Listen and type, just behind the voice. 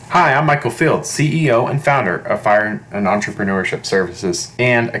Hi, I'm Michael Fields, CEO and founder of Fire and Entrepreneurship Services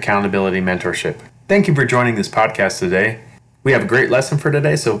and Accountability Mentorship. Thank you for joining this podcast today. We have a great lesson for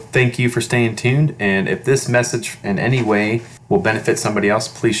today, so thank you for staying tuned. And if this message in any way will benefit somebody else,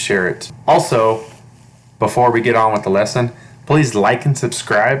 please share it. Also, before we get on with the lesson, please like and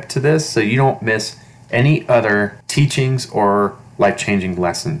subscribe to this so you don't miss any other teachings or life-changing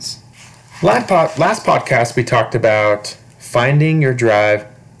lessons. Last podcast, we talked about finding your drive,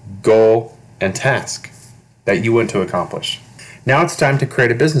 goal, and task that you want to accomplish. Now it's time to create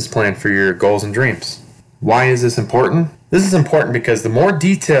a business plan for your goals and dreams. Why is this important? This is important because the more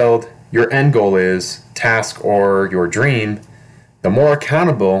detailed your end goal is, task, or your dream, the more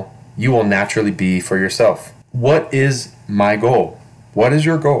accountable you will naturally be for yourself. What is my goal? What is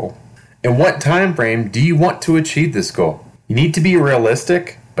your goal? In what time frame do you want to achieve this goal? You need to be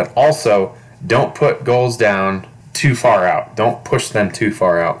realistic, but also don't put goals down too far out. Don't push them too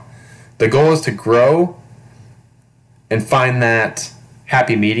far out. The goal is to grow and find that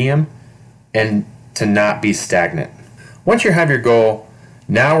happy medium and to not be stagnant. Once you have your goal,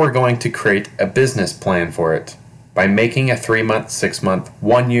 now we're going to create a business plan for it by making a 3-month, 6-month,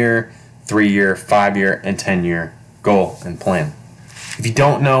 1 year, 3-year, 5-year, and 10-year goal and plan. If you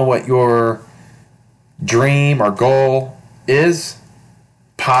don't know what your dream or goal is,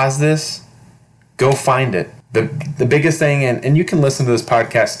 pause this, go find it. The biggest thing, and you can listen to this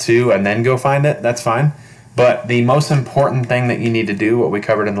podcast too and then go find it, that's fine. But the most important thing that you need to do, what we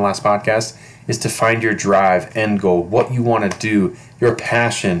covered in the last podcast, is to find your drive, end goal, what you want to do, your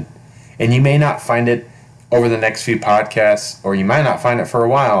passion. And you may not find it over the next few podcasts, or you might not find it for a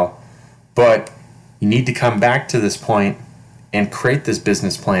while, but you need to come back to this point and create this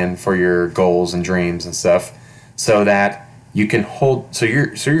business plan for your goals and dreams and stuff so that you can hold,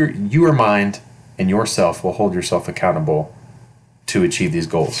 your mind and yourself will hold yourself accountable to achieve these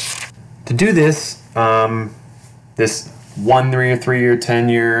goals. To do this, this 1 year, 3 year, 10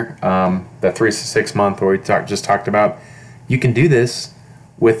 year, the 3 to 6 month where we just talked about, you can do this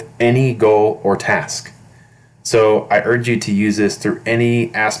with any goal or task. So I urge you to use this through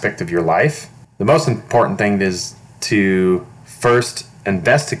any aspect of your life. The most important thing is to first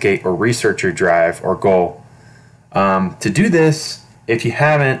investigate or research your drive or goal. To do this, if you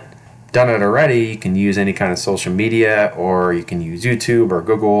haven't done it already, you can use any kind of social media, or you can use YouTube or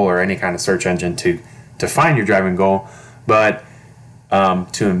Google or any kind of search engine to find your driving goal. But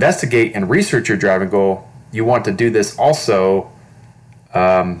to investigate and research your driving goal, you want to do this also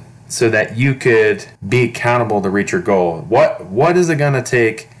so that you could be accountable to reach your goal. What is it going to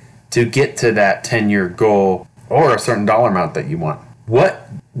take to get to that 10-year goal or a certain dollar amount that you want?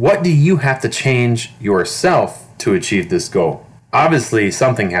 What do you have to change yourself to achieve this goal? Obviously,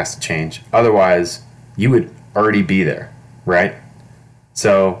 something has to change. Otherwise, you would already be there, right?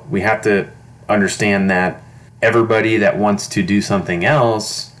 So we have to understand that everybody that wants to do something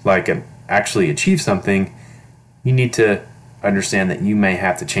else, like actually achieve something, you need to understand that you may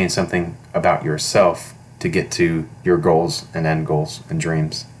have to change something about yourself to get to your goals and end goals and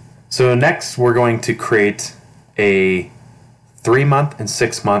dreams. So next, we're going to create a 3-month and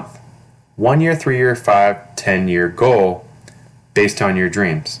 6-month, 1 year, 3 year, 5, 10-year goal based on your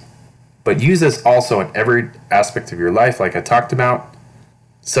dreams. But use this also in every aspect of your life, like I talked about,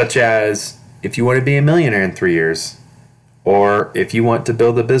 such as if you want to be a millionaire in 3 years, or if you want to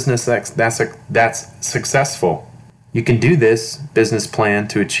build a business that's successful. You can do this business plan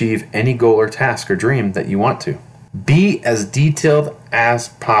to achieve any goal or task or dream that you want to. Be as detailed as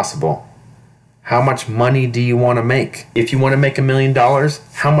possible. How much money do you want to make? If you want to make $1 million,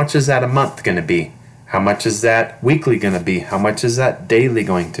 how much is that a month going to be? How much is that weekly going to be? How much is that daily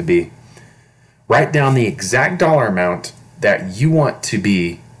going to be? Write down the exact dollar amount that you want to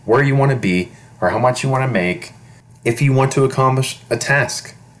be, where you want to be, or how much you want to make if you want to accomplish a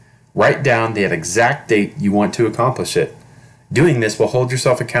task. Write down the exact date you want to accomplish it. Doing this will hold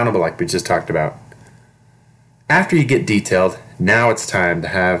yourself accountable like we just talked about. After you get detailed, now it's time.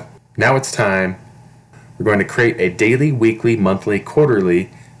 We're going to create a daily, weekly, monthly, quarterly,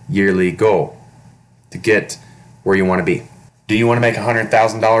 yearly goal to get where you want to be. Do you want to make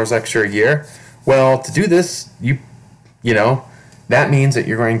 $100,000 extra a year? Well, to do this, you know, that means that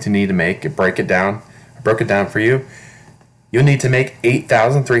you're going to need to break it down. I broke it down for you. You'll need to make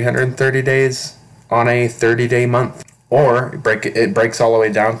 8,330 days on a 30-day month. Or it breaks all the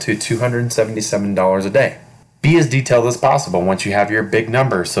way down to $277 a day. Be as detailed as possible once you have your big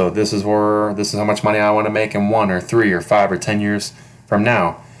number. So this is how much money I want to make in 1 or 3 or 5 or 10 years from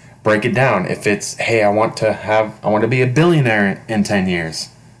now. Break it down. If it's, hey, I want to be a billionaire in 10 years.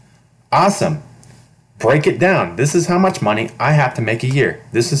 Awesome. break it down. This is how much money I have to make a year.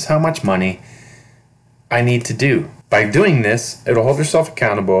 This is how much money I need to do. By doing this, it'll hold yourself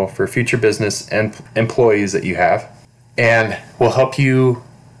accountable for future business and employees that you have, and will help you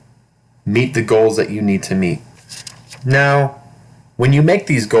meet the goals that you need to meet. Now, when you make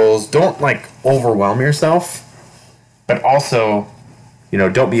these goals, don't overwhelm yourself, but also,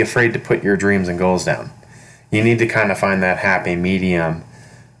 don't be afraid to put your dreams and goals down. You need to kind of find that happy medium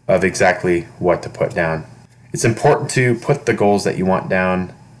of exactly what to put down. It's important to put the goals that you want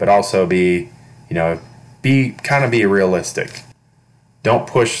down, but also be realistic. Don't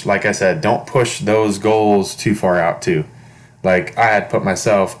push, like I said, don't push those goals too far out too. Like I had put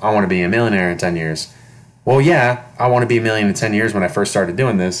myself, I want to be a millionaire in 10 years. Well, yeah, I want to be a million in 10 years when I first started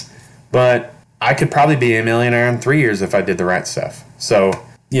doing this, but I could probably be a millionaire in 3 years if I did the right stuff. So,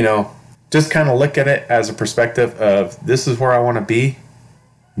 just kind of look at it as a perspective of this is where I want to be.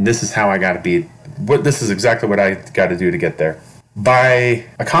 And this is how I got to be. This is exactly what I got to do to get there. By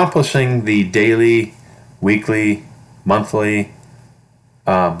accomplishing the daily, weekly, monthly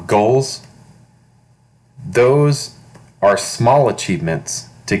goals, those are small achievements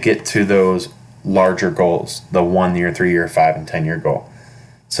to get to those larger goals, the 1 year, 3 year, 5 and 10 year goal.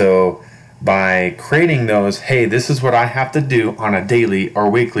 So by creating those, hey, this is what I have to do on a daily or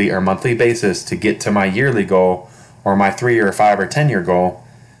weekly or monthly basis to get to my yearly goal or my 3 or 5 or 10 year goal,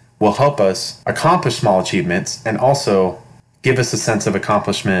 will help us accomplish small achievements and also give us a sense of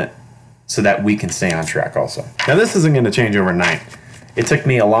accomplishment so that we can stay on track also. Now, this isn't going to change overnight. It took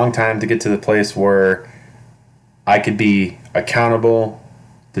me a long time to get to the place where I could be accountable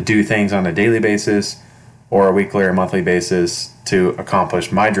to do things on a daily basis or a weekly or monthly basis to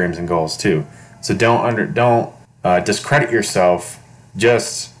accomplish my dreams and goals too. So don't discredit yourself.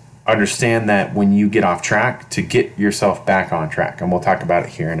 Just understand that when you get off track, to get yourself back on track. And we'll talk about it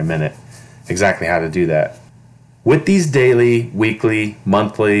here in a minute, exactly how to do that. With these daily, weekly,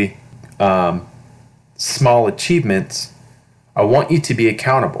 monthly, small achievements, I want you to be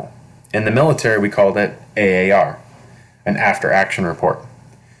accountable. In the military, we call that AAR, an after action report.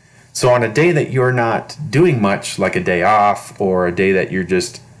 So on a day that you're not doing much, like a day off or a day that you're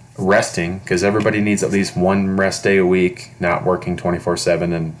just resting, because everybody needs at least one rest day a week, not working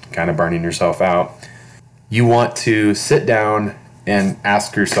 24/7 and kind of burning yourself out, you want to sit down and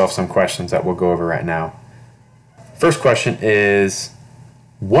ask yourself some questions that we'll go over right now. First question is,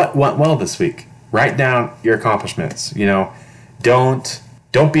 what went well this week? Write down your accomplishments.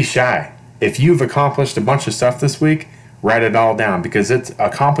 Don't be shy. If you've accomplished a bunch of stuff this week, write it all down, because its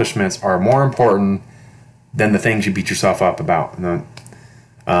accomplishments are more important than the things you beat yourself up about. And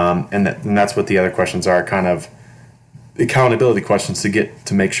that's what the other questions are, kind of accountability questions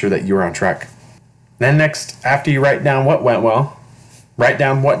to make sure that you're on track. Then next, after you write down what went well, write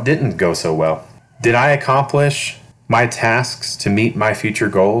down what didn't go so well. Did I accomplish my tasks to meet my future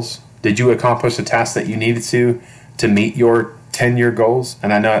goals? Did you accomplish the tasks that you needed to meet your 10-year goals?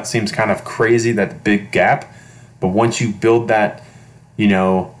 And I know it seems kind of crazy, that big gap, but once you build that,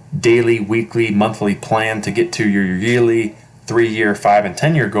 daily, weekly, monthly plan to get to your yearly, 3-year, 5 and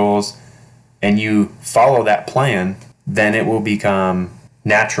 10-year goals, and you follow that plan, then it will become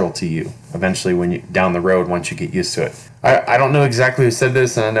natural to you eventually when you down the road, once you get used to it. I don't know exactly who said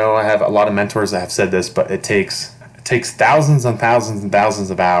this, and I know I have a lot of mentors that have said this, but it takes thousands and thousands and thousands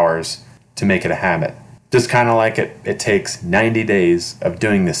of hours to make it a habit. Just kind of like it takes 90 days of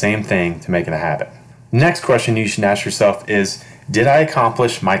doing the same thing to make it a habit. Next question you should ask yourself is, did I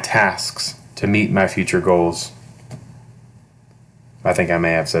accomplish my tasks to meet my future goals? I think I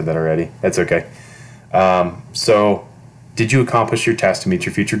may have said that already. That's okay. So, did you accomplish your tasks to meet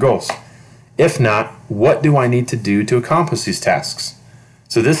your future goals? If not, what do I need to do to accomplish these tasks?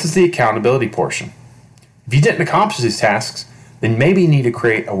 So this is the accountability portion. If you didn't accomplish these tasks, then maybe you need to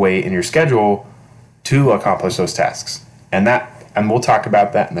create a way in your schedule to accomplish those tasks. And we'll talk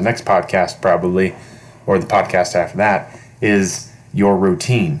about that in the next podcast probably, or the podcast after that, is your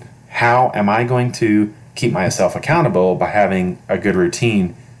routine. How am I going to keep myself accountable by having a good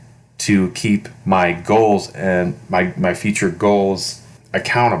routine to keep my goals and my future goals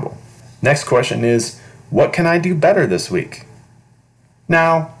accountable? Next question is, what can I do better this week?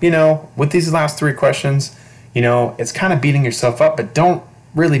 Now, with these last 3 questions, it's kind of beating yourself up, but don't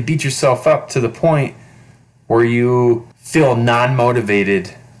really beat yourself up to the point where you feel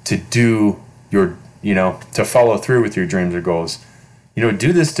non-motivated to do to follow through with your dreams or goals.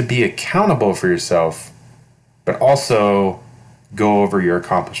 Do this to be accountable for yourself, but also go over your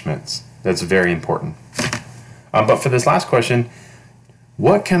accomplishments. That's very important. But for this last question,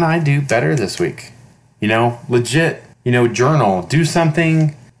 what can I do better this week? Legit, journal, do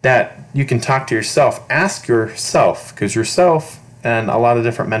something that you can talk to yourself. Ask yourself, because yourself, and a lot of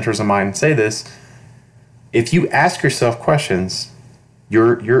different mentors of mine say this, if you ask yourself questions,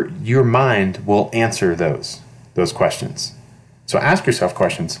 your mind will answer those questions. So ask yourself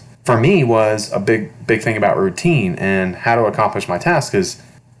questions. For me, was a big thing about routine and how to accomplish my task is,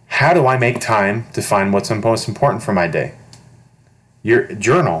 how do I make time to find what's most important for my day? Your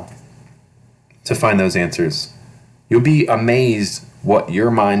journal to find those answers. You'll be amazed what your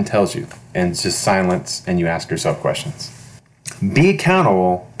mind tells you, and it's just silence, and you ask yourself questions. Be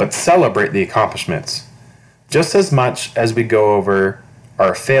accountable, but celebrate the accomplishments. Just as much as we go over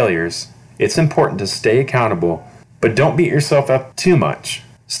our failures, it's important to stay accountable, but don't beat yourself up too much.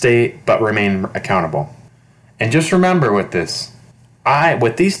 But remain accountable. And just remember with this,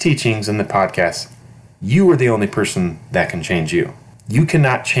 with these teachings in the podcast, you are the only person that can change you. You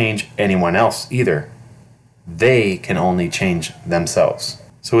cannot change anyone else either. They can only change themselves.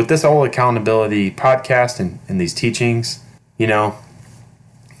 So with this whole accountability podcast and these teachings,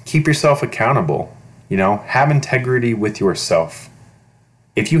 keep yourself accountable. Have integrity with yourself.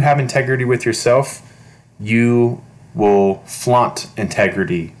 If you have integrity with yourself, you will flaunt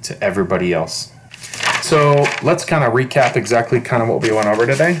integrity to everybody else. So let's kind of recap exactly what we went over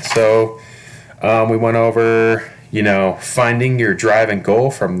today. So we went over, finding your drive and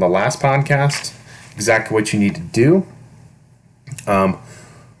goal from the last podcast, exactly what you need to do,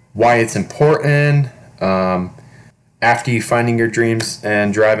 why it's important. After you finding your dreams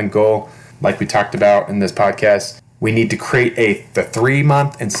and drive and goal, like we talked about in this podcast, we need to create the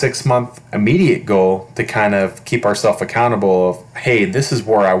 3-month and 6-month immediate goal to kind of keep ourselves accountable of, hey, this is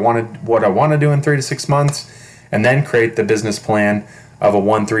what I want to do in 3 to 6 months, and then create the business plan of a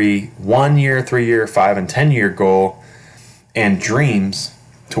 1 year, 3 year, 5 and 10 year goal and dreams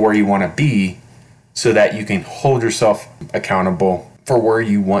to where you want to be, so that you can hold yourself accountable for where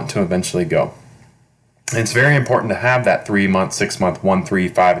you want to eventually go. And it's very important to have that 3-month, 6-month, 1, 3,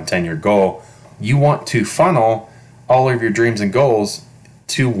 5 and 10 year goal. You want to funnel all of your dreams and goals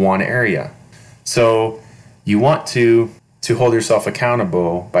to one area. So you want to hold yourself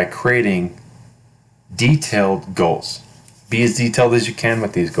accountable by creating detailed goals. Be as detailed as you can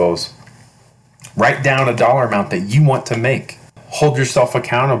with these goals. Write down a dollar amount that you want to make. Hold yourself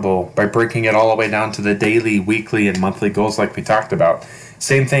accountable by breaking it all the way down to the daily, weekly, and monthly goals like we talked about.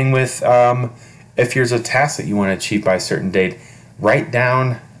 Same thing with if there's a task that you want to achieve by a certain date, write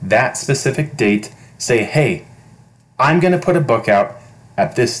down that specific date. Say, hey, I'm going to put a book out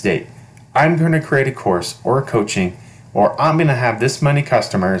at this date. I'm going to create a course or a coaching, or I'm going to have this many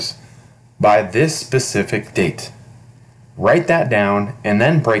customers by this specific date. Write that down and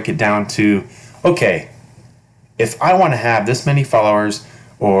then break it down to, okay, if I want to have this many followers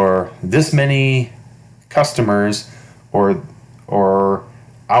or this many customers or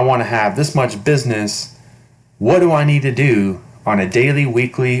I want to have this much business, what do I need to do on a daily,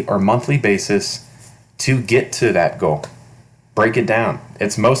 weekly, or monthly basis to get to that goal? Break it down.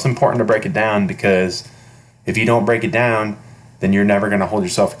 It's most important to break it down, because if you don't break it down, then you're never going to hold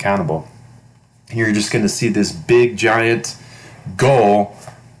yourself accountable. You're just going to see this big, giant goal,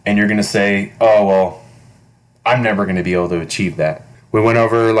 and you're going to say, oh, well, I'm never going to be able to achieve that. We went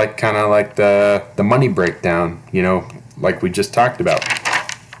over the money breakdown, like we just talked about.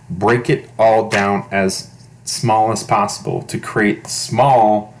 Break it all down as small as possible to create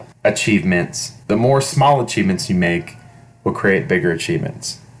small achievements. The more small achievements you make will create bigger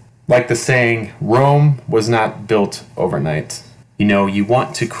achievements. Like the saying, Rome was not built overnight. You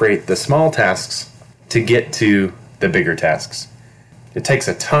want to create the small tasks to get to the bigger tasks. It takes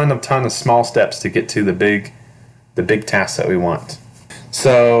a ton of small steps to get to the big tasks that we want.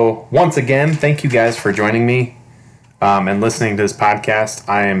 So once again, thank you guys for joining me and listening to this podcast.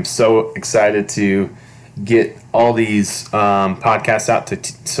 I am so excited to get all these podcasts out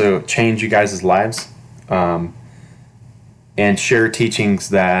to change you guys' lives and share teachings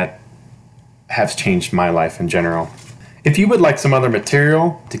that have changed my life in general. If you would like some other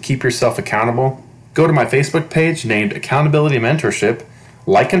material to keep yourself accountable, go to my Facebook page named Accountability Mentorship,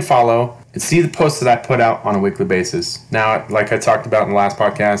 like and follow, and see the posts that I put out on a weekly basis. Now, like I talked about in the last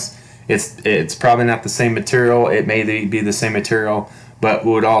podcast, it's probably not the same material. It may be the same material, but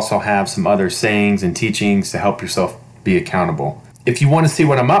would also have some other sayings and teachings to help yourself be accountable. If you want to see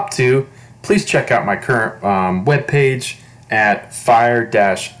what I'm up to, please check out my current webpage at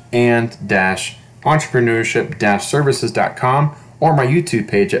fire-and-entrepreneurship-services.com or my YouTube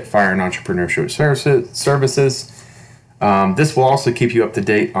page at Fire and Entrepreneurship Services. This will also keep you up to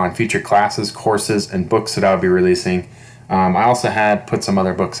date on future classes, courses, and books that I'll be releasing. I also had put some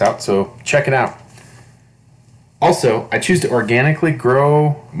other books out, so check it out. Also, I choose to organically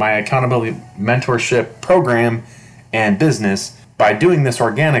grow my accountability mentorship program and business. By doing this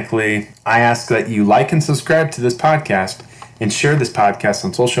organically, I ask that you like and subscribe to this podcast and share this podcast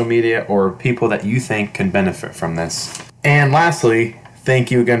on social media or people that you think can benefit from this. And lastly,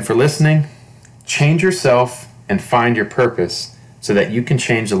 thank you again for listening. Change yourself and find your purpose so that you can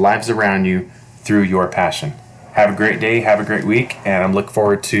change the lives around you through your passion. Have a great day, have a great week, and I'm looking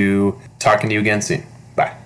forward to talking to you again soon. Bye.